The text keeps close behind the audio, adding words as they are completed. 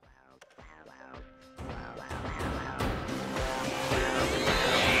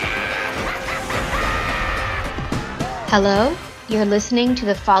Hello, you're listening to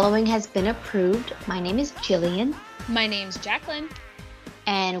The Following Has Been Approved. My name is Jillian, My name's Jacqueline.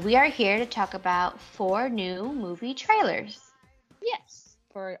 and we are here to talk about 4 new movie trailers. Yes,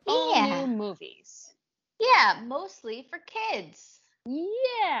 for all Yeah. new movies. Yeah, mostly for kids.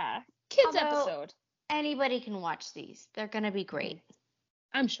 Yeah, kids Although episode. anybody can watch these. They're going to be great.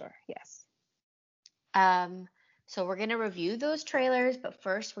 I'm sure, yes. So we're going to review those trailers, but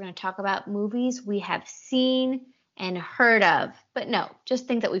first we're going to talk about movies we have seen and heard of. But no, just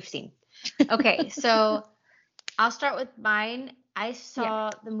things that we've seen. Okay, so I'll start with mine. I saw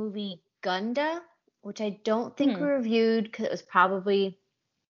the movie Gunda, which I don't think we reviewed because they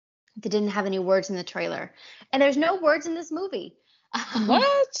didn't have any words in the trailer. And there's no words in this movie.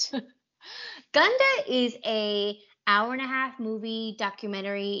 What? Gunda is a hour-and-a-half movie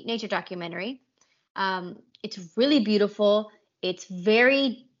documentary, nature documentary. It's really beautiful. It's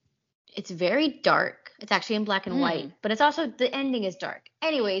very dark. It's actually in black and white, but it's also, the ending is dark.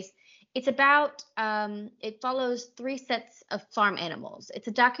 Anyways, it's about, it follows 3 sets of farm animals. It's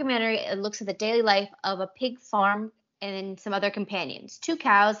a documentary. It looks at the daily life of a pig farm and some other companions, 2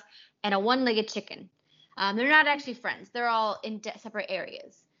 cows and a 1-legged chicken. They're not actually friends. They're all in separate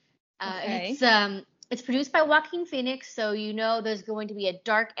areas. Okay. It's produced by Joaquin Phoenix, so you know there's going to be a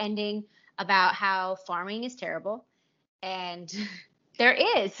dark ending about how farming is terrible. And there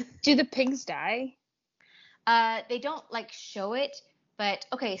is. Do the pigs die? They don't show it, but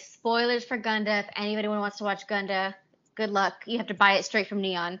okay, spoilers for Gunda. If anybody wants to watch Gunda, good luck. You have to buy it straight from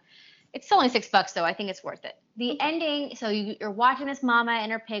Neon. It's only $6 though. I think it's worth it. The ending, so you're watching this mama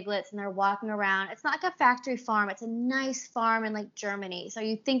and her piglets, and they're walking around. It's not like a factory farm. It's a nice farm in Germany, so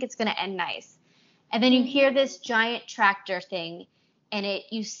you think it's gonna end nice. And then you hear this giant tractor thing, and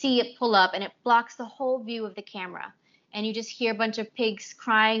you see it pull up, and it blocks the whole view of the camera. And you just hear a bunch of pigs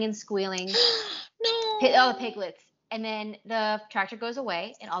crying and squealing. No. All the piglets. And then the tractor goes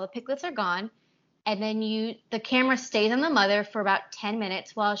away, and all the piglets are gone. And then the camera stays on the mother for about 10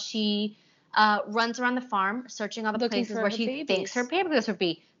 minutes while she runs around the farm, searching all the Looking places for where her she thinks her babies. piglets would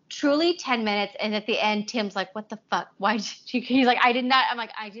be. Truly 10 minutes, and at the end, Tim's like, "What the fuck? Why did you?" He's like, "I did not." I'm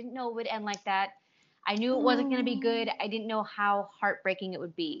like, "I didn't know it would end like that. I knew it wasn't going to be good. I didn't know how heartbreaking it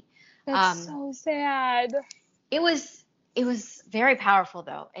would be." That's so sad. It was very powerful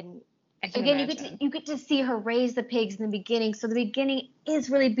though, and I can again, imagine. you get to see her raise the pigs in the beginning, so the beginning is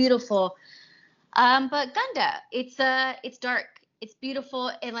really beautiful. But Gunda, it's dark, it's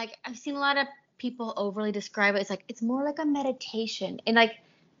beautiful, and I've seen a lot of people overly describe it. It's more like a meditation, and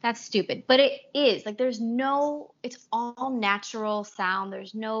that's stupid, but it is. It's all natural sound.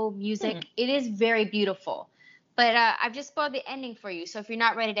 There's no music. It is very beautiful. But I've just spoiled the ending for you, so if you're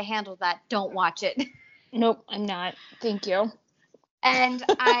not ready to handle that, don't watch it. Nope, I'm not. Thank you. And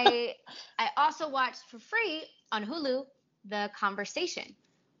I also watched for free on Hulu The Conversation,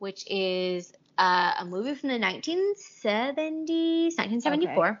 which is a movie from the 1970s,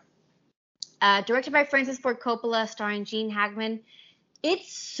 1974, directed by Francis Ford Coppola, starring Gene Hackman.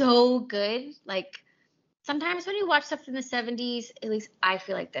 It's so good. Sometimes when you watch stuff from the 70s, at least I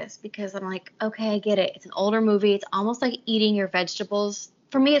feel like this, because I'm like, okay, I get it. It's an older movie. It's almost like eating your vegetables.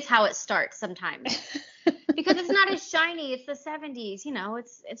 For me, it's how it starts sometimes. Because it's not as shiny. It's the 70s,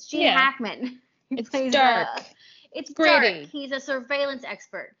 it's Gene Hackman. It's dark. It's gritty. Dark. He's a surveillance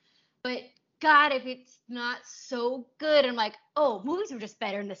expert. But God, if it's not so good, I'm like, oh, movies were just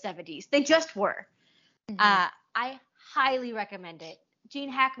better in the 70s. They just were. I highly recommend it.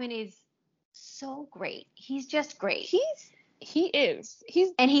 Gene Hackman is so great. He's just great. He is.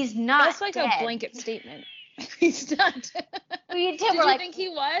 And he's not That's like dead. a blanket statement. He's not. Did you think he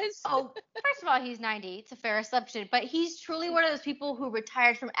was? Oh, first of all, he's 90. It's a fair assumption. But he's truly one of those people who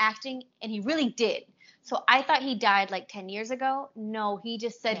retired from acting, and he really did. So I thought he died 10 years ago. No, he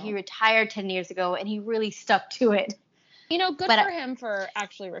just said he retired 10 years ago, and he really stuck to it. Good for him for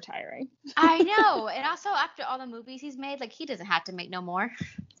actually retiring. I know. And also, after all the movies he's made, he doesn't have to make no more.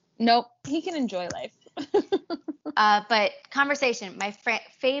 Nope. He can enjoy life. But Conversation, my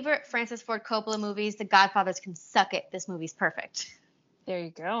favorite Francis Ford Coppola movies, The Godfathers can suck it. This movie's perfect. There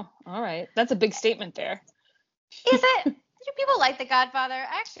you go. All right. That's a big statement there. Is it? Do people like The Godfather?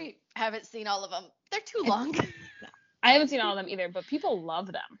 I actually haven't seen all of them. They're too long. No, I haven't seen all of them either, but people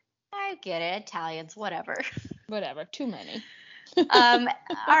love them. I get it. Italians, whatever. Whatever. Too many. All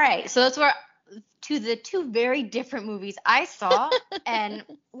right. So those were the 2 very different movies I saw. And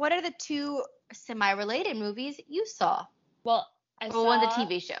what are the 2 semi-related movies you saw? Well, I saw one, the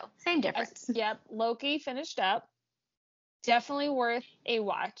TV show. Same difference. Yep. Loki finished up. Definitely worth a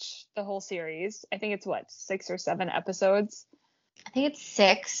watch, the whole series. I think it's 6 or 7 episodes. I think it's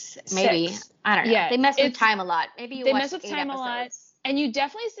 6, maybe. 6. I don't know. Yeah, They mess with time a lot. Maybe you they watch mess with 8 time episodes. a lot, and you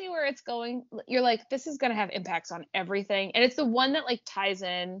definitely see where it's going. You're like, this is gonna have impacts on everything, and it's the one that like ties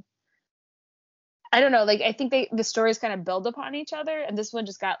in. I don't know, like I think the stories kind of build upon each other, and this one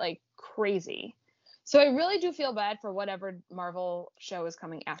just got like crazy. So I really do feel bad for whatever Marvel show is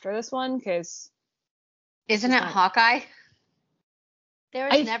coming after this one, because Isn't it Hawkeye? There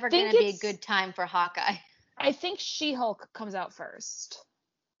is I never think going to be a it's- good time for Hawkeye. I think She-Hulk comes out first.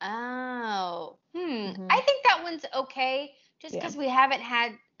 Oh. Mhm. I think that one's okay, just Yeah. because we haven't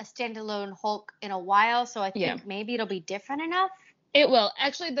had a standalone Hulk in a while, so I think Yeah. maybe it'll be different enough. It will.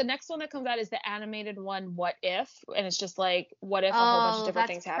 Actually, the next one that comes out is the animated one, What If? And it's just like, what if a whole bunch of different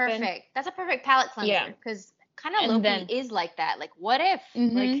things happen? Perfect. That's a perfect palate cleanser. Yeah. Because kind of And Loki then- is like that. Like, what if?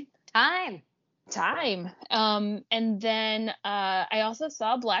 Like, time. And then I also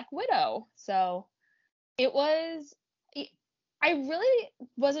saw Black Widow. So it was, I really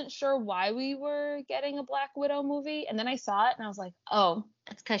wasn't sure why we were getting a Black Widow movie. And then I saw it and I was like, oh.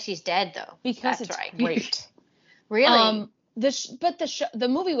 It's because she's dead, though. Because That's it's right. great. Really? The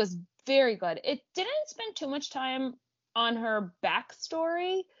movie was very good. It didn't spend too much time on her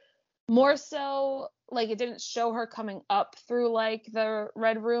backstory. More so, like, it didn't show her coming up through like the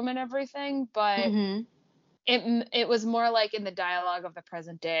Red Room and everything, but it was more like in the dialogue of the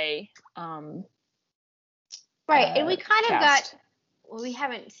present day. Right, and we kind of cast. we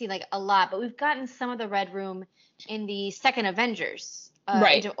haven't seen like a lot, but we've gotten some of the Red Room in the second Avengers,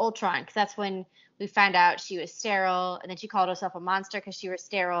 Age of Ultron, because that's when we found out she was sterile, and then she called herself a monster because she was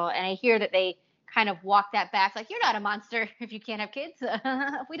sterile. And I hear that they kind of walk that back, like, you're not a monster if you can't have kids.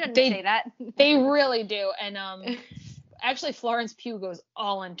 We didn't say that. They really do, and actually Florence Pugh goes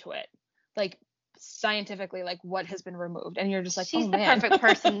all into it, like scientifically, like what has been removed, and you're just like, she's oh, the man. perfect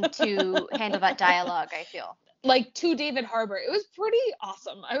person to handle that dialogue, I feel. Like, to David Harbour, it was pretty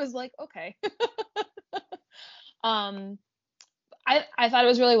awesome. I was like, okay. I thought it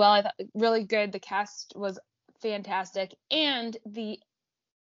was really well. I thought really good. The cast was fantastic, and the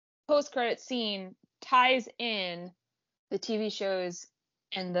post-credit scene ties in the TV shows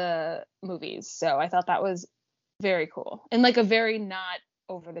and the movies. So I thought that was very cool, in like a very not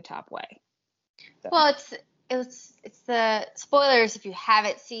over the top way. So. Well, it's the spoilers if you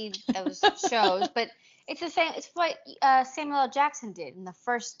haven't seen those shows, but it's the same. It's what Samuel L. Jackson did in the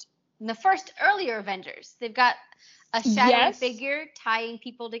first earlier Avengers. They've got a shadowy figure tying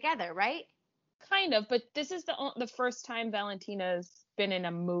people together, right? Kind of, but this is the first time Valentina's been in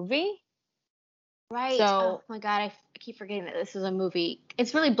a movie. Right. So, oh my God, I keep forgetting that this is a movie.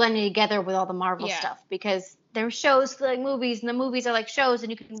 It's really blending together with all the Marvel stuff, because there are shows like movies, and the movies are like shows, and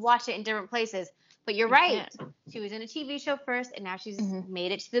you can watch it in different places. But you're right. She was in a TV show first, and now she's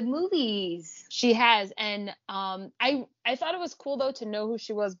made it to the movies. She has, and I thought it was cool though to know who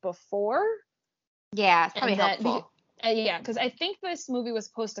she was before. Yeah, it's probably helpful. Yeah, because I think this movie was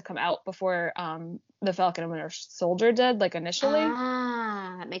supposed to come out before the Falcon and Winter Soldier did, like initially.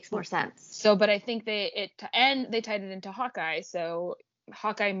 Ah, that makes more sense. So, but I think they tied it into Hawkeye, so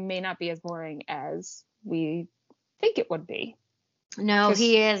Hawkeye may not be as boring as we think it would be. No,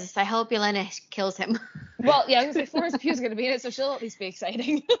 he is. I hope Yelena kills him. Well, yeah, I was gonna say Florence Pugh's gonna be in it, so she'll at least be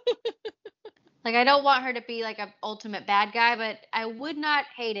exciting. Like, I don't want her to be like an ultimate bad guy, but I would not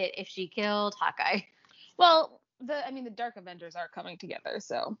hate it if she killed Hawkeye. Well, the Dark Avengers are coming together,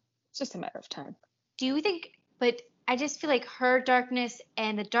 so it's just a matter of time. Do you think? But I just feel like her darkness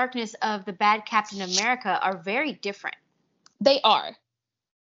and the darkness of the bad Captain America are very different. They are.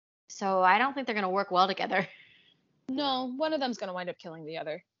 So I don't think they're gonna work well together. No, one of them's gonna wind up killing the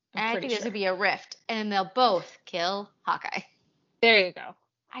other. I think there's gonna be a rift, and they'll both kill Hawkeye. There you go.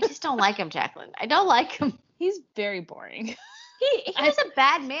 I just don't like him, Jacqueline. I don't like him. He's very boring. He was a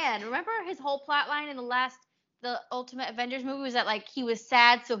bad man. Remember his whole plot line in the Ultimate Avengers movie was that, like, he was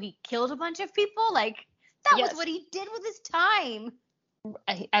sad, so he killed a bunch of people? Like, that was what he did with his time.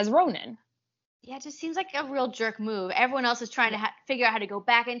 As Ronin. Yeah, it just seems like a real jerk move. Everyone else is trying to figure out how to go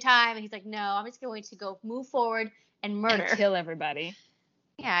back in time, and he's like, no, I'm just going to go move forward and murder. And kill everybody.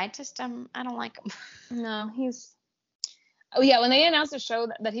 Yeah, I don't like him. No, he's... Oh, yeah, when they announced the show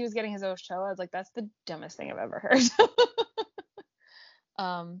that he was getting his own show, I was like, that's the dumbest thing I've ever heard.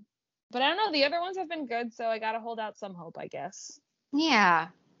 But I don't know. The other ones have been good, so I got to hold out some hope, I guess. Yeah.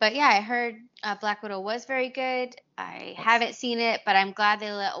 But yeah, I heard Black Widow was very good. I haven't seen it, but I'm glad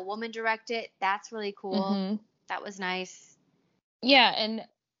they let a woman direct it. That's really cool. That was nice. Yeah, and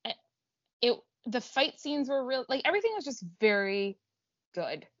the fight scenes were real. Like, everything was just very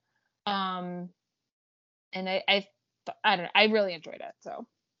good. And I don't know. I really enjoyed it. So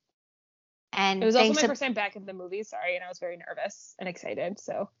And It was also thanks my to, first time back at the movie, sorry, and I was very nervous and excited.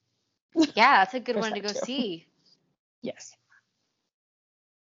 So yeah, that's a good there's one to that go too. see. Yes.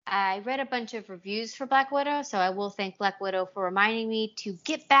 I read a bunch of reviews for Black Widow, so I will thank Black Widow for reminding me to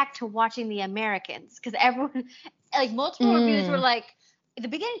get back to watching The Americans, because everyone, like multiple reviews were like, the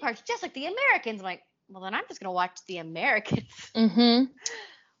beginning part's just like The Americans. I'm like, well, then I'm just gonna watch The Americans. Mm-hmm.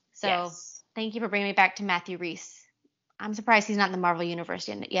 So Yes. thank you for bringing me back to Matthew Rhys. I'm surprised he's not in the Marvel Universe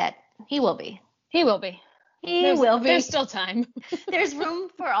yet. He will be. He will be. There's still time. There's room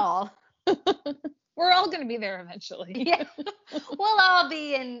for all. We're all going to be there eventually. Yeah. We'll all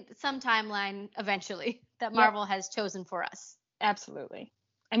be in some timeline eventually that Marvel has chosen for us. Absolutely.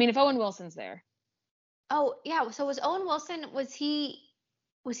 I mean, if Owen Wilson's there. Oh, yeah. So was Owen Wilson, was he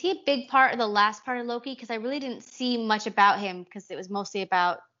a big part of the last part of Loki? Because I really didn't see much about him, because it was mostly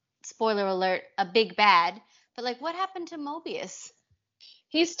about, spoiler alert, a big bad. But like, what happened to Mobius?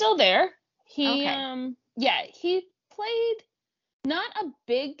 He's still there. He Okay. he played not a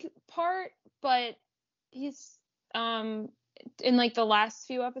big part, but he's in like the last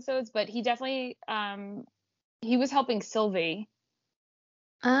few episodes, but he definitely he was helping Sylvie.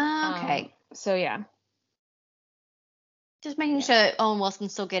 Okay. So yeah. Just making sure that Owen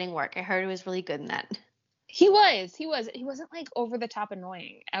Wilson's still getting work. I heard he was really good in that. He wasn't like over the top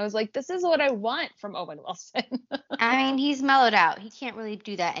annoying. I was like, this is what I want from Owen Wilson. I mean, he's mellowed out. He can't really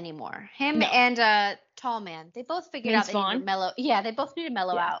do that anymore. Him and Tall Man, they both figured out they need to mellow. Yeah, they both need to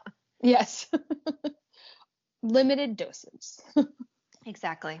mellow out. Yes. Limited doses.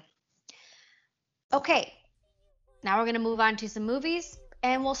 Exactly. Okay. Now we're going to move on to some movies,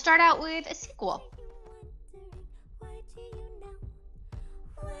 and we'll start out with a sequel.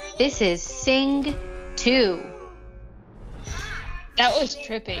 This is Sing 2. That was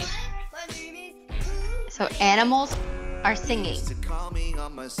trippy. So animals are singing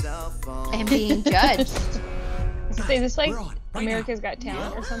and being judged. Say this like America's Got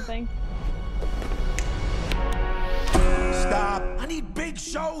Talent or something. Stop. I need big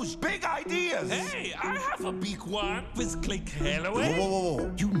shows, big ideas. Hey, I have a big one with Clay Calloway.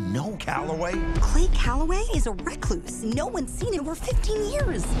 Whoa. You know Calloway? Clay Calloway is a recluse. No one's seen him for 15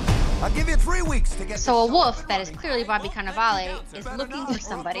 years. I'll give you 3 weeks to get So a wolf that is clearly Bobby Cannavale is looking for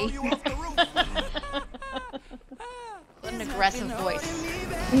somebody. What an aggressive voice.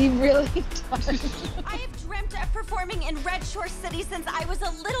 He really does. I have dreamt of performing in Red Shore City since I was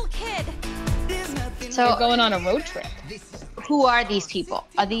a little kid. So They're going on a road trip. who are these people?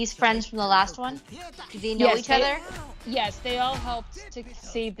 Are these friends from the last one? Do they know each other? Yes, they all helped to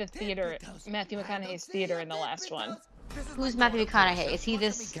save the theater, Matthew McConaughey's theater in the last one. Who's Matthew McConaughey? Is he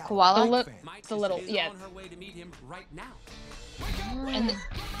this koala? The little, yeah.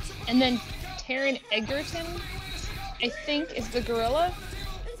 And then Taron Egerton, I think, is the gorilla.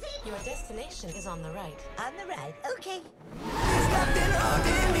 Your destination is on the right. On the right, okay.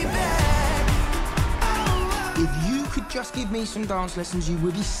 If you could just give me some dance lessons, you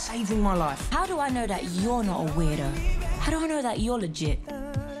would be saving my life. How do I know that you're not a weirdo? How do I know that you're legit?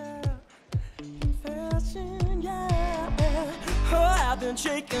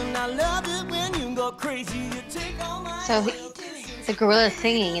 So the gorilla is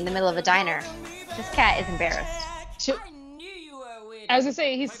singing in the middle of a diner. This cat is embarrassed. I was gonna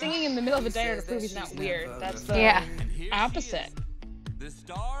say, he's singing in the middle of a diner to prove he's not weird. That's the opposite. The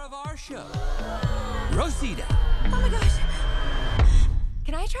star of our show, Rosita. Oh my gosh.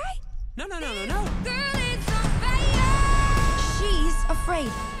 Can I try? No. Girl, it's on fire. She's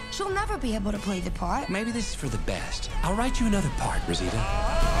afraid. She'll never be able to play the part. Maybe this is for the best. I'll write you another part, Rosita.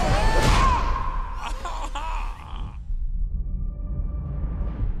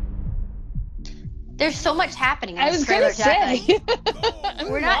 There's so much happening in I this was trailer. gonna say.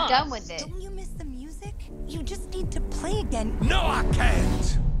 We're not done with it. Don't you miss the music? You just need to play again. No, I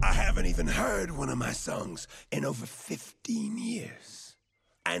can't. I haven't even heard one of my songs in over 15 years.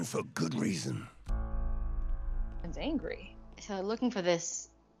 And for good reason. He's angry. So looking for this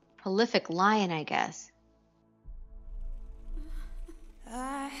prolific lion, I guess.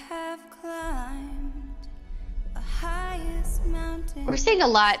 I have climbed the highest mountain. We're seeing a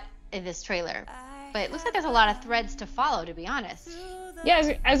lot in this trailer, but it looks like there's a lot of threads to follow, to be honest.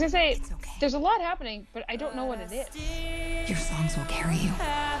 Yeah, I was gonna say, there's a lot happening, but I don't know what it is. Your songs will carry you.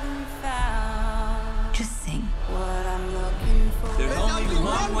 Just sing. What I'm looking for. There's only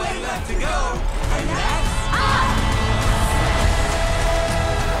one way left to go, and that's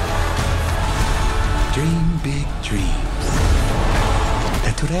Dream big dreams.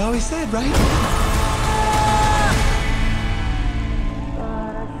 That's what I always said, right?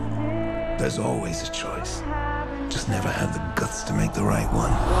 There's always a choice. Just never had the guts to make the right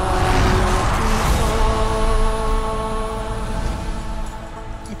one.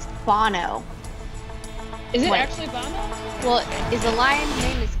 Bono. Is it Wait. actually Bono? Well, is the lion's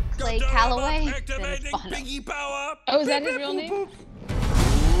name is Clay Calloway? Then it's Activating Bono. Biggie power. Oh, is that his real name?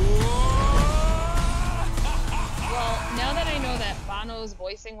 Well, now that I know that Bono's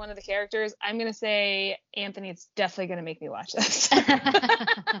voicing one of the characters, I'm gonna say Anthony. It's definitely gonna make me watch this.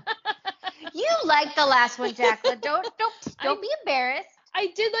 You like the last one, Jacqueline. Don't be embarrassed. I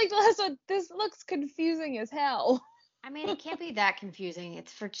did like the last one. This looks confusing as hell. I mean, it can't be that confusing.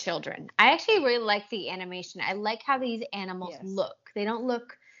 It's for children. I actually really like the animation. I like how these animals Yes. look. They don't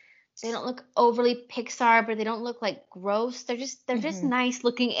look overly Pixar, but they don't look like gross. They're just nice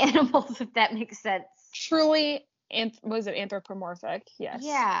looking animals, if that makes sense. Truly, was it anthropomorphic? Yes.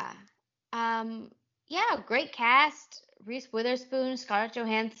 Yeah. Yeah, great cast. Reese Witherspoon, Scarlett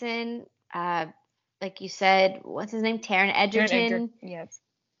Johansson, like you said, what's his name? Taron Egerton. Yes.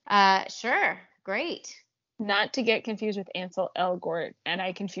 Sure. Great. Not to get confused with Ansel Elgort, and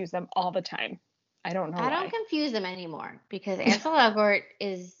I confuse them all the time. I don't know I why. don't confuse them anymore because Ansel Elgort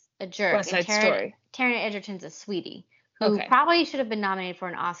is a jerk. West Side and Story. Taron Egerton's a sweetie who probably should have been nominated for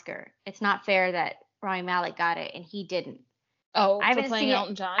an Oscar. It's not fair that Rami Malek got it and he didn't. Oh, I for haven't playing seen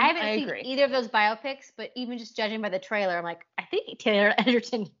Elton John? I haven't seen agree. either of those biopics, but even just judging by the trailer, I'm like, I think Taron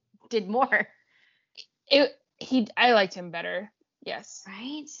Egerton did more. I liked him better. Yes.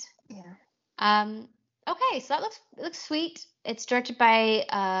 Right? Yeah. Okay, so that looks sweet. It's directed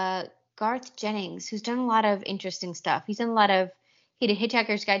by Garth Jennings, who's done a lot of interesting stuff. He did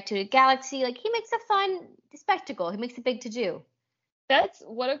Hitchhiker's Guide to the Galaxy. Like, he makes a fun spectacle. He makes a big to-do. That's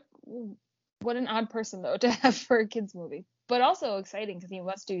what an odd person though to have for a kids movie, but also exciting because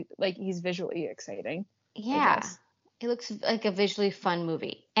he's visually exciting. Yeah, it looks like a visually fun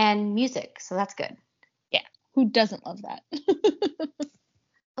movie and music, so that's good. Yeah, who doesn't love that?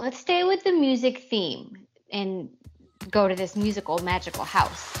 Let's stay with the music theme and go to this magical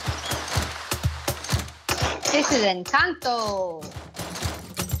house. This is Encanto.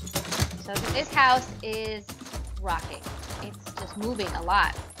 So this house is rocking. It's just moving a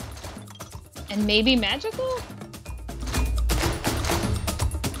lot. And maybe magical?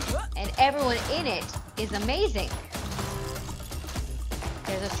 And everyone in it is amazing.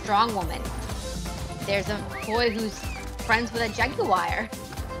 There's a strong woman. There's a boy who's friends with a jaguar.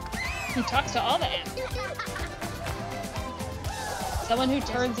 He talks to all the animals. Someone who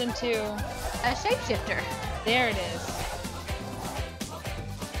turns into a shapeshifter. There it is.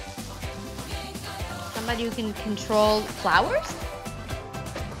 Somebody who can control flowers?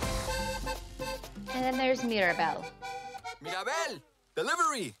 And then there's Mirabel. Mirabel,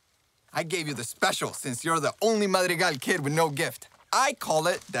 delivery. I gave you the special since you're the only Madrigal kid with no gift. I call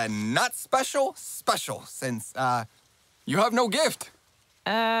it the not special since, you have no gift.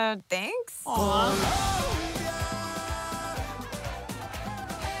 Thanks. Aww.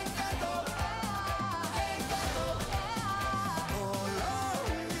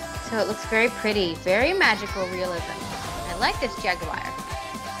 So it looks very pretty, very magical realism. I like this jaguar.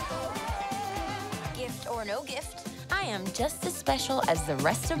 Gift or no gift, I am just as special as the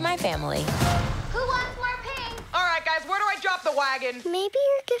rest of my family. Who wants more pink? All right, guys, where do I drop the wagon? Maybe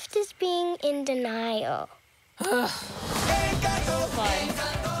your gift is being in denial.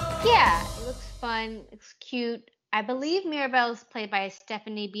 Yeah, it looks fun. It's cute. I believe Mirabel is played by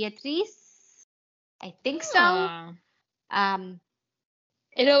Stephanie Beatriz. I think so.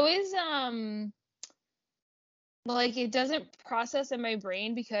 It always it doesn't process in my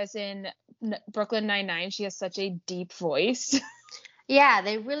brain because in Brooklyn Nine-Nine she has such a deep voice. Yeah,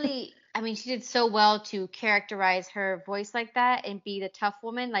 she did so well to characterize her voice like that and be the tough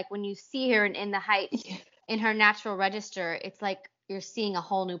woman. Like when you see her in the height in her natural register, it's like you're seeing a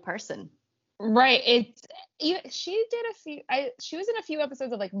whole new person. Right. She was in a few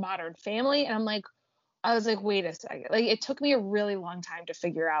episodes of like Modern Family, and I was like, wait a second. Like it took me a really long time to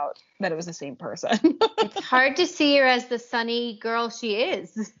figure out that it was the same person. It's hard to see her as the sunny girl she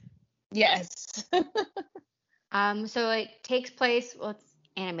is. Yes. So it takes place, well, it's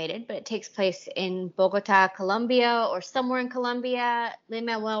animated, but it takes place in Bogota, Colombia, or somewhere in Colombia.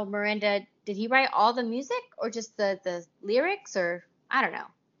 Lin-Manuel Miranda, did he write all the music or just the lyrics, or I don't know?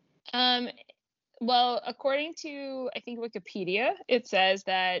 Well, according to, I think, Wikipedia, it says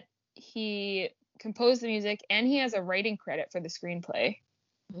that he composed the music and he has a writing credit for the screenplay.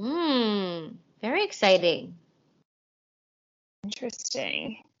 Very exciting.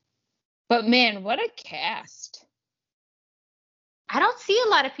 Interesting. But man, what a cast. I don't see a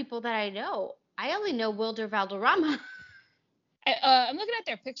lot of people that I know. I only know Wilder Valderrama. I'm looking at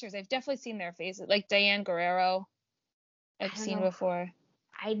their pictures. I've definitely seen their faces. Like Diane Guerrero, I've seen before.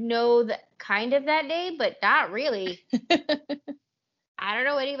 I know that kind of that name, but not really. I don't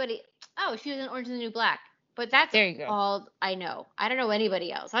know anybody. Oh, she was in Orange is the New Black. But that's There you go. all I know. I don't know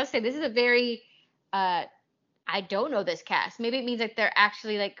anybody else. I would say this is a very, I don't know this cast. Maybe it means like they're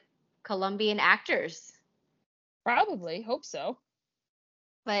actually like Colombian actors. Probably. Hope so.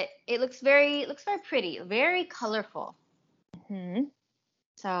 But it looks very pretty, very colorful. Hmm.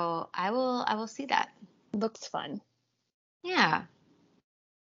 So I will see that. Looks fun. Yeah.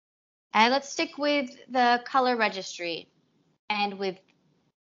 And let's stick with the color registry and with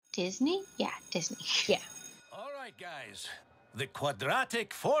Disney? Yeah, Disney. Yeah. All right, guys. The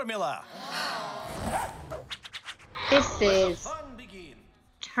quadratic formula. This is Fun begin.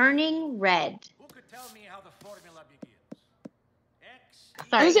 Turning Red. Who could tell me how the formula begins? X.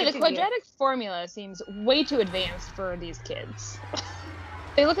 Sorry, I was saying the continue. quadratic formula seems way too advanced for these kids.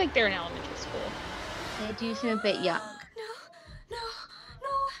 They look like they're in elementary school. They do seem a bit young. No.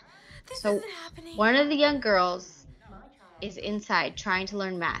 This So isn't happening. one of the young girls is inside trying to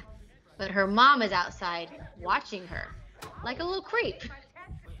learn math, but her mom is outside watching her like a little creep.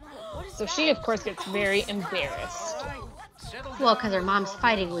 So she, of course, gets very embarrassed. Well, because her mom's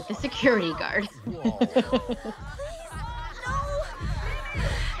fighting with the security guard.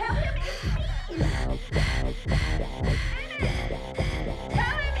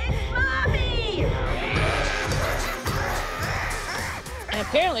 And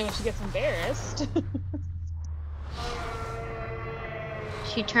apparently when she gets embarrassed,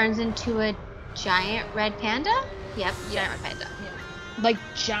 She turns into a giant red panda? Yep, giant red panda. like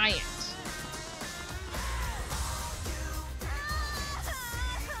giant.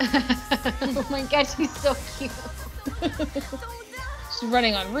 Oh my god, she's so cute. She's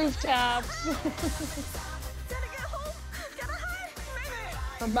running on rooftops.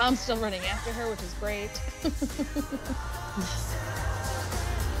 Her mom's still running after her, which is great.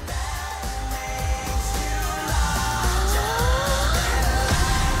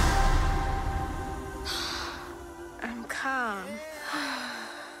 I'm calm.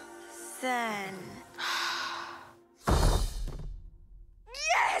 Zen.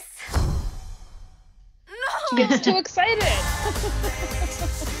 Yes! She gets too excited.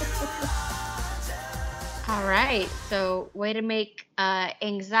 All right, so way to make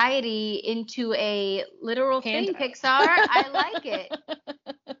anxiety into a literal Panda. thing, Pixar. I like it.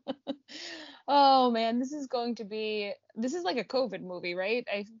 Oh man, this is like a COVID movie, right?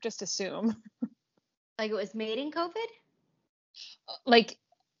 I just assume. Like it was made in COVID? Like,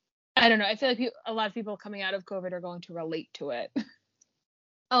 I don't know. I feel like a lot of people coming out of COVID are going to relate to it.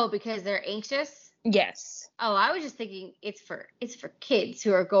 Oh, because they're anxious? Yes. Oh, I was just thinking it's for kids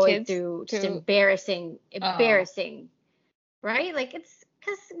who are going Kids through just too? embarrassing, right? Like it's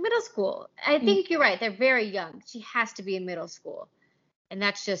because middle school. I think you're right. They're very young. She has to be in middle school, and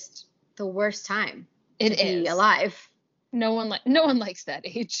that's just the worst time to be alive. No one likes that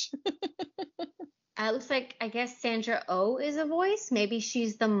age. It looks like I guess Sandra Oh is a voice. Maybe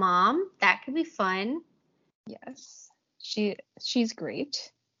she's the mom. That could be fun. Yes. She's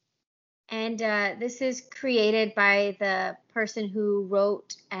great. And this is created by the person who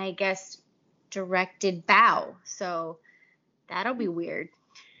wrote and I guess directed Bao. So that'll be weird.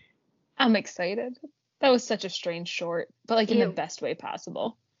 I'm excited. That was such a strange short, but like in the best way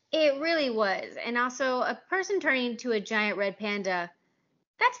possible. It really was. And also a person turning into a giant red panda,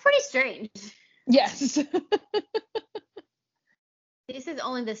 that's pretty strange. Yes. This is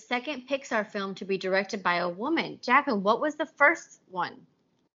only the second Pixar film to be directed by a woman. Jacqueline, what was the first one?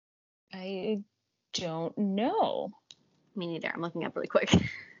 I don't know. Me neither. I'm looking up really quick.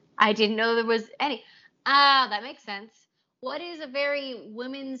 I didn't know there was any. Ah, that makes sense. What is a very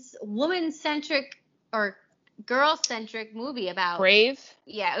woman-centric or girl-centric movie about? Brave?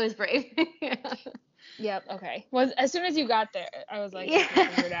 Yeah, it was Brave. Yep, okay. As soon as you got there, I was like, Yeah. I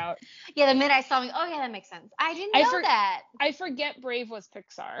figured it out. Yeah, the minute I saw me, oh yeah, that makes sense. I didn't know that. I forget Brave was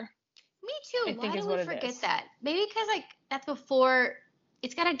Pixar. Me too. I Why think do is we what it forget is. that? Maybe because like that's before.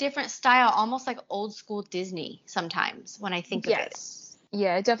 It's got a different style, almost like old school Disney sometimes when I think of it. Yes.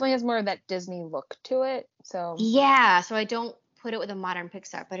 Yeah, it definitely has more of that Disney look to it. So Yeah, so I don't put it with a modern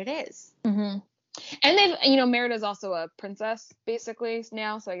Pixar, but it is. Mm-hmm. And they've, Merida's also a princess basically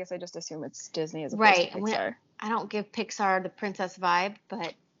now, so I guess I just assume it's Disney as opposed to Pixar. I don't give Pixar the princess vibe,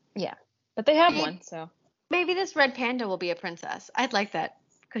 but Yeah, but they have one, so. maybe this red panda will be a princess. I'd like that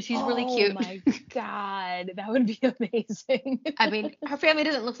because she's really cute. Oh my god, that would be amazing. I mean, her family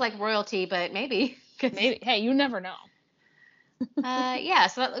doesn't look like royalty, but maybe. Maybe. Hey, you never know. Yeah,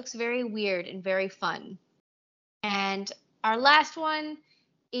 so that looks very weird and very fun. And our last one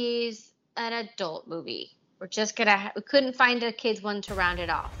is an adult movie. We couldn't find a kids one to round it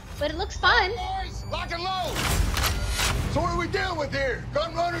off, but it looks fun. Boys, lock and load! So what are we dealing with here?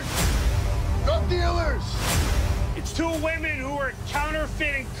 Gun runners? Drug dealers? It's two women who are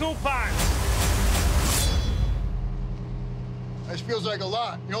counterfeiting coupons. This feels like a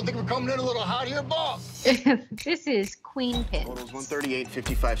lot. You don't think we're coming in a little hot here, Bob? This is Queen Pins. Total's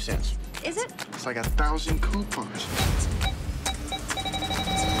 $138.55. Is it? It's like 1,000 coupons.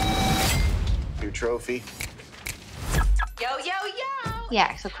 Your trophy. Yo, yo, yo!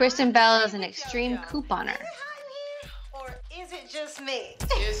 Yeah, so Kristen Bell is an extreme couponer. Or is it just me?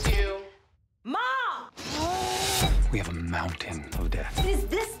 It's you. Mom! We have a mountain of debt. Is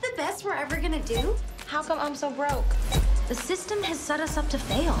this the best we're ever gonna do? How come I'm so broke? The system has set us up to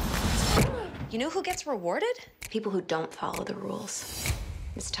fail. You know who gets rewarded? People who don't follow the rules.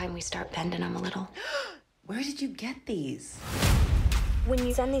 It's time we start bending them a little. Where did you get these? When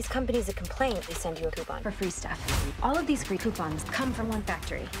you send these companies a complaint, they send you a coupon for free stuff. All of these free coupons come from one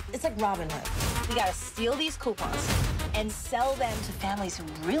factory. It's like Robin Hood. We gotta steal these coupons and sell them to families who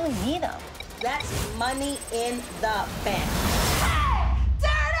really need them. That's money in the bank.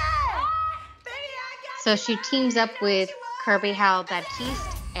 So she teams up with Kirby Howell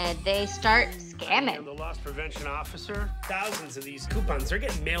Baptiste, and they start scamming. I'm the loss prevention officer. Thousands of these coupons are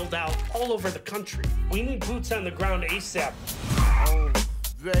getting mailed out all over the country. We need boots on the ground ASAP. Oh,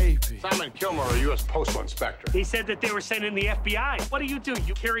 baby. Simon Kilmer, a U.S. Postal Inspector. They said that they were sending the FBI. What do?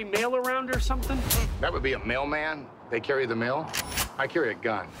 You carry mail around or something? That would be a mailman. They carry the mail. I carry a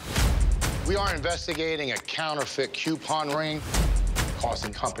gun. We are investigating a counterfeit coupon ring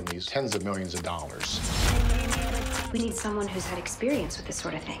costing companies tens of millions of dollars. We need someone who's had experience with this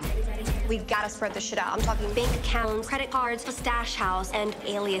sort of thing. We've got to spread this shit out. I'm talking bank accounts, credit cards, a stash house, and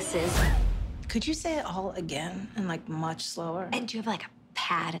aliases. Could you say it all again and like much slower? And do you have like a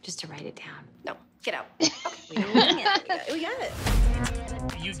pad just to write it down? No, get out. Okay, we got it.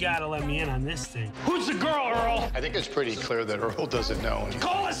 You gotta let me in on this thing. Who's the girl, Earl? I think it's pretty clear that Earl doesn't know.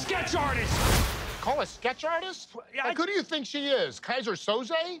 Call a sketch artist. Call a sketch artist? Like, who do you think she is? Kaiser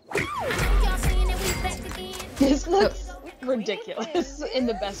Soze? This looks ridiculous in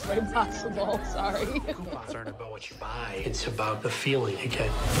the best way possible. Sorry. Coupons aren't about what you buy. It's about the feeling you get.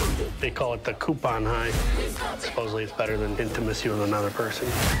 They call it the coupon high. Supposedly it's better than intimacy with another person.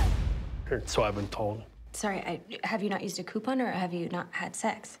 Or so I've been told. Sorry, have you not used a coupon or have you not had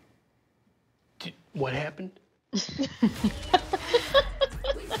sex? What happened? The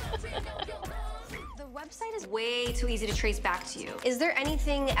website is way too easy to trace back to you. Is there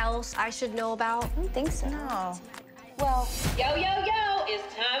anything else I should know about? I don't think so. No. Well, Yo, yo, yo,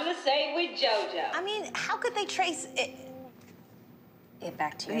 it's time to say with JoJo. I mean, how could they trace it? It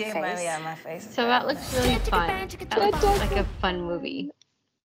back to your face. Yeah, my face. So that looks really fun. That looks like a fun movie.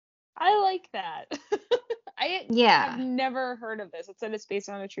 I like that. Yeah. I've never heard of this. It said it's based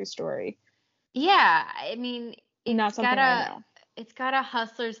on a true story. Yeah, I mean, Not something I know. It's got a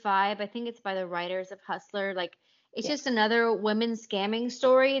Hustlers vibe. I think it's by the writers of Hustler. Like, it's just another women scamming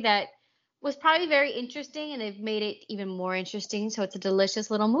story that was probably very interesting, and they've made it even more interesting. So it's a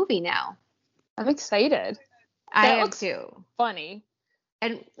delicious little movie now. I'm excited. I That am looks too. Funny.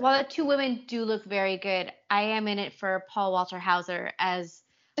 And while the two women do look very good, I am in it for Paul Walter Hauser as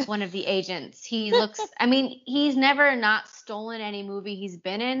one of the agents. He looks, I mean, he's never not stolen any movie he's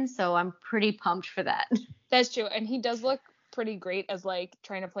been in, so I'm pretty pumped for that. That's true. And he does look pretty great as like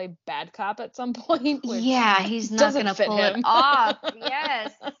trying to play bad cop at some point. Which Yeah, he's not doesn't gonna fit pull him. it off.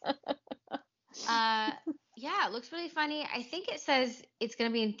 Yes. Yeah, it looks really funny. I think it says it's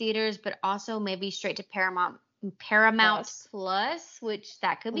gonna be in theaters, but also maybe straight to Paramount Plus, which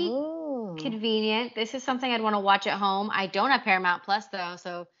that could be convenient. This is something I'd want to watch at home. I don't have Paramount Plus though,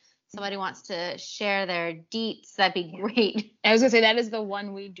 so somebody wants to share their deets, that'd be great. I was gonna say that is the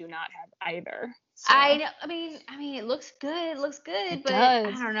one we do not have either. So. I know. I mean, it looks good. It looks good, It but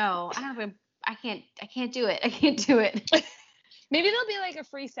does. I don't know. I can't do it. I can't do it. Maybe there'll be like a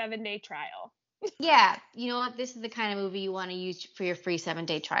free 7-day trial. Yeah, you know what? This is the kind of movie you want to use for your free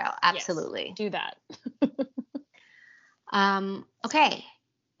 7-day trial. Absolutely. Yes, do that. Okay.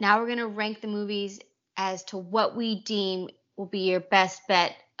 Now we're gonna rank the movies as to what we deem will be your best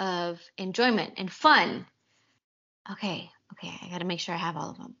bet of enjoyment and fun. Okay. I gotta make sure I have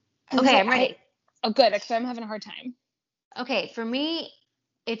all of them. Okay, I'm ready. Oh, good, because I'm having a hard time. Okay, for me,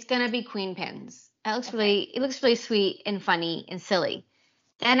 it's gonna be Queen Pins. It looks really sweet and funny and silly.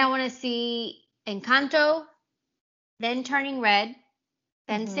 Then I want to see Encanto, then Turning Red,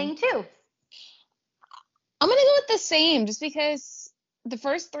 then Sing 2. I'm gonna go with the same, just because the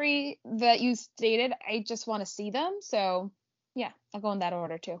first three that you stated, I just want to see them. So yeah, I'll go in that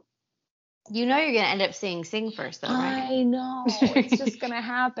order too. You know you're gonna end up seeing Sing first, though, right? I know. It's just gonna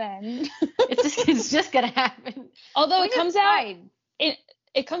happen. It's just gonna happen. Although it comes out,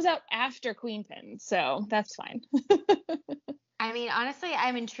 it comes out after Queenpin, so that's fine. I mean, honestly,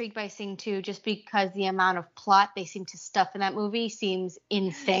 I'm intrigued by Sing 2 just because the amount of plot they seem to stuff in that movie seems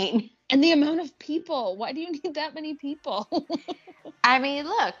insane. And the amount of people. Why do you need that many people? I mean,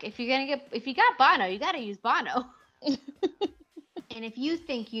 look, if you got Bono, you got to use Bono. And if you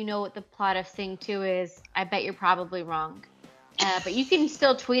think you know what the plot of Sing 2 is, I bet you're probably wrong. But you can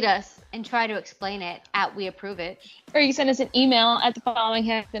still tweet us and try to explain it at We Approve It. Or you can send us an email at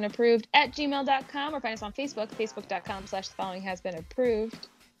thefollowinghasbeenapproved@gmail.com or find us on Facebook, facebook.com/thefollowinghasbeenapproved.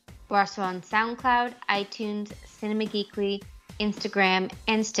 We're also on SoundCloud, iTunes, Cinema Geekly, Instagram,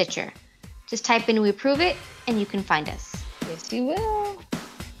 and Stitcher. Just type in We Approve It and you can find us. Yes, you will.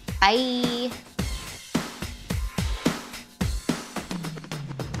 Bye.